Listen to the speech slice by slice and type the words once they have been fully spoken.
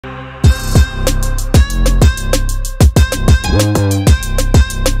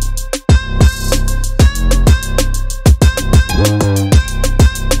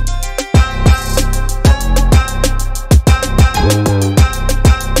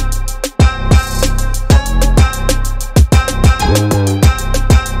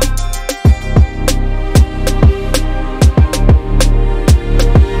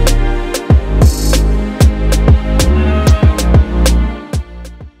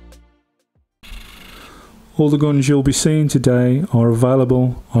All the guns you'll be seeing today are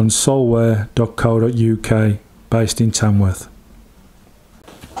available on solware.co.uk, based in Tamworth.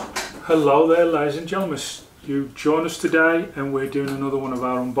 Hello there ladies and gentlemen, you join us today and we're doing another one of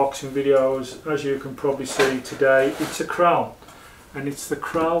our unboxing videos. As you can probably see today, it's a Kral, and it's the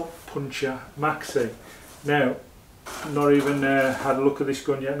Kral Puncher Maxi. Now, not even had a look at this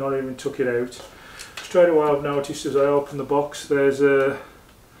gun yet, not even took it out. Straight away I've noticed as I open the box there's the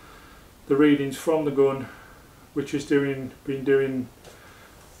readings from the gun, which has been doing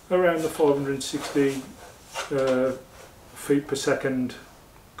around the 560 feet per second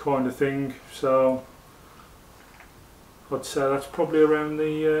kind of thing, so I'd say that's probably around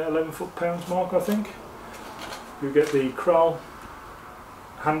the 11 foot-pounds mark. I think you get the Kral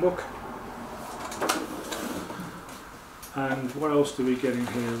handbook, and what else do we get in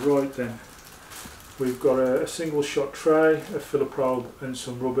here? Right then, we've got a single shot tray, a filler probe and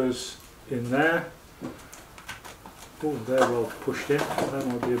some rubbers in there. Oh, they're all pushed in. That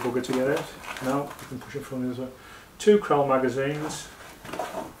might be a bugger to get out. No, you can push it from the other way. 2 Kral magazines. I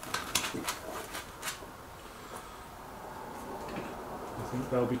think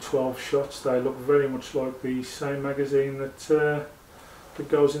there'll be 12 shots. They look very much like the same magazine that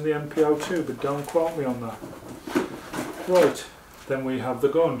goes in the MPO2, but don't quote me on that. Right, then we have the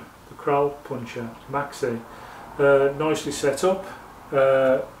gun, the Kral Puncher Maxi. Nicely set up.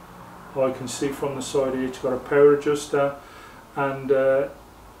 I can see from the side here it's got a power adjuster and a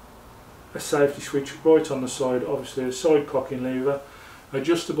safety switch right on the side, obviously a side cocking lever,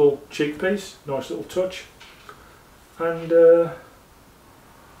 adjustable cheek piece, nice little touch, and the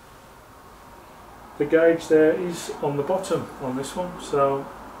gauge there is on the bottom on this one. So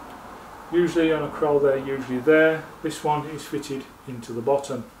usually on a Kral they're usually there, this one is fitted into the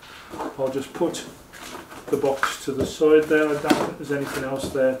bottom. I'll just put the box to the side there. I don't think there's anything else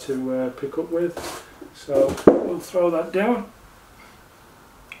there to pick up with, so we'll throw that down,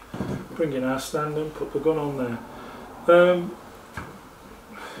 bring in our stand and put the gun on there.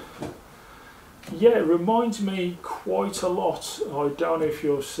 Yeah, it reminds me quite a lot, I don't know if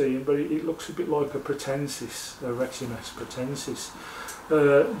you're seeing, but it looks a bit like a Pretensis, a Reximex Pretensis.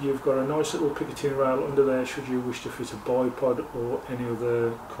 You've got a nice little picatinny rail under there should you wish to fit a bipod or any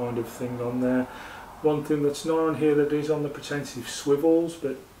other kind of thing on there. One thing that's not on here that is on the Pretensis swivels,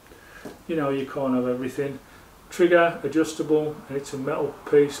 but you know, you can't have everything. Trigger adjustable, and it's a metal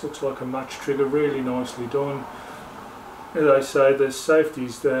piece, looks like a match trigger, really nicely done. As I say, there's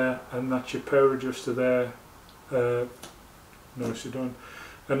safeties there, and that's your power adjuster there, nicely done.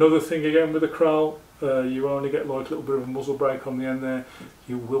 Another thing again with the Kral, you only get like a little bit of a muzzle brake on the end there.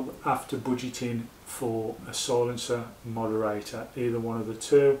 You will have to budget in for a silencer moderator, either one of the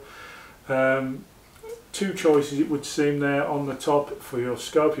two. 2 choices it would seem there on the top for your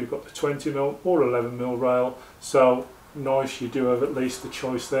scope. You've got the 20mm or 11mm rail, so nice, you do have at least the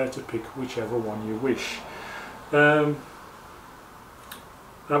choice there to pick whichever one you wish. Having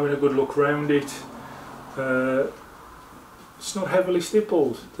a good look round it, it's not heavily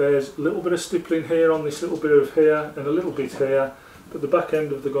stippled. There's a little bit of stippling here on this little bit of here and a little bit here, but the back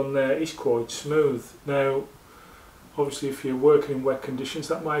end of the gun there is quite smooth. Now obviously if you're working in wet conditions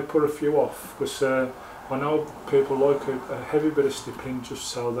that may put a few off, because I know people like a heavy bit of stippling just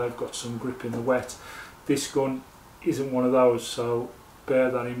so they've got some grip in the wet. This gun isn't one of those, so bear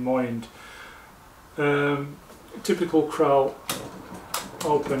that in mind. Typical Kral,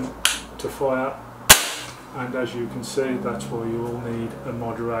 open to fire, and as you can see that's why you will need a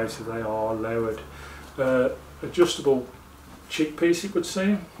moderator. They are lowered. Adjustable cheek piece it would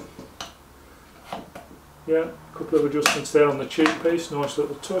seem. Yeah, a couple of adjustments there on the cheek piece, nice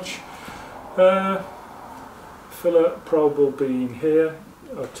little touch. Filler probe will be in here.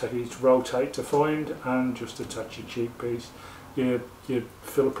 I'll take it to rotate to find, and just attach your cheek piece. Your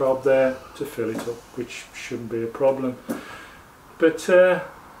filler probe there to fill it up, which shouldn't be a problem. But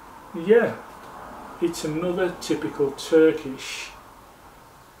yeah, it's another typical Turkish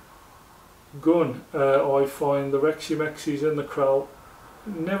gun. I find the Reximexes and the Kral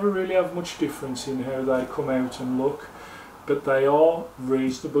never really have much difference in how they come out and look, but they are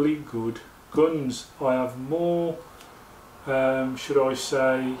reasonably good guns. I have more, should I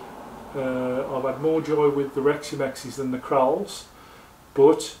say, I've had more joy with the Reximexes than the Krals,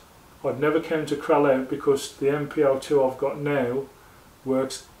 but I've never came to Kral out because the MPO2 I've got now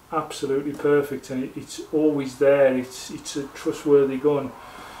works absolutely perfect, and it's always there. It's a trustworthy gun,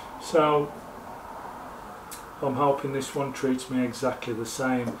 so I'm hoping this one treats me exactly the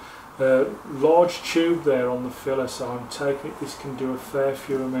same. Large tube there on the filler, so I'm taking it this can do a fair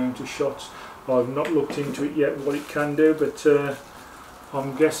few amount of shots. I've not looked into it yet what it can do, but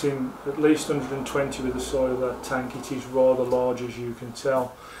I'm guessing at least 120 with the size of that tank. It is rather large, as you can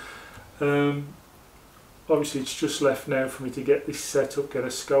tell. Obviously it's just left now for me to get this set up, get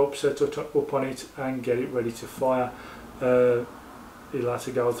a scope set up on it and get it ready to fire. It'll have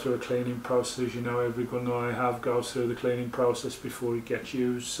to go through a cleaning process. As you know, every gun that I have goes through the cleaning process before it gets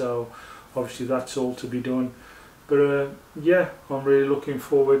used, so obviously that's all to be done. But yeah, I'm really looking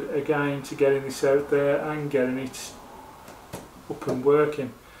forward again to getting this out there and getting it up and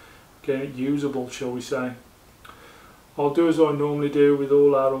working, getting it usable, shall we say. I'll do as I normally do with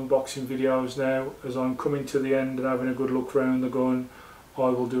all our unboxing videos now. As I'm coming to the end and having a good look around the gun, I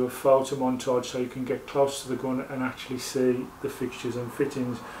will do a photo montage so you can get close to the gun and actually see the fixtures and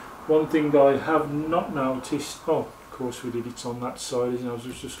fittings. One thing that I have not noticed, oh of course we did, it's on that side, isn't it? I was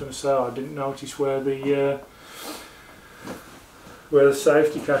just going to say I didn't notice where the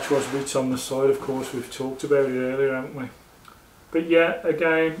safety catch was, but it's on the side. Of course we've talked about it earlier, haven't we? But yeah,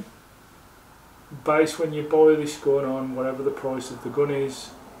 again, base when you buy this gun on whatever the price of the gun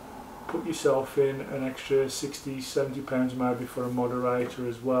is, put yourself in an extra 60-70 pounds maybe for a moderator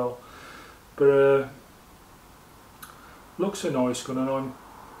as well. But looks a nice gun and I'm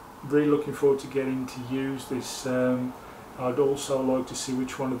really looking forward to getting to use this. I'd also like to see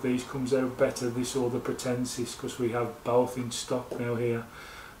which one of these comes out better, this or the Pretensis, because we have both in stock now here,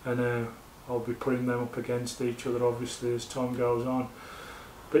 and I'll be putting them up against each other obviously as time goes on.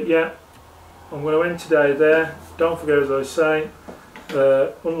 But yeah, I'm going to end today there. Don't forget, as I say,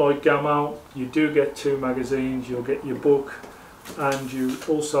 unlike Gamma, you do get 2 magazines. You'll get your book and you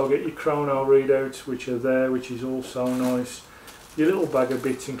also get your chrono readouts, which are there, which is also nice. Your little bag of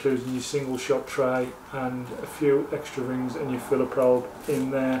bits, including your single shot tray and a few extra rings and your filler probe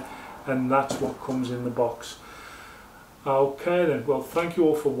in there, and that's what comes in the box. Okay then, well thank you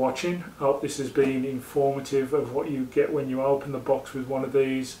all for watching. I hope this has been informative of what you get when you open the box with one of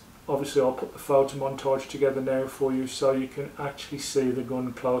these. Obviously I'll put the photo montage together now for you so you can actually see the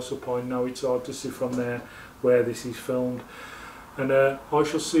gun close up. I know it's hard to see from there where this is filmed. And I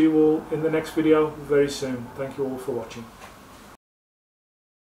shall see you all in the next video very soon. Thank you all for watching.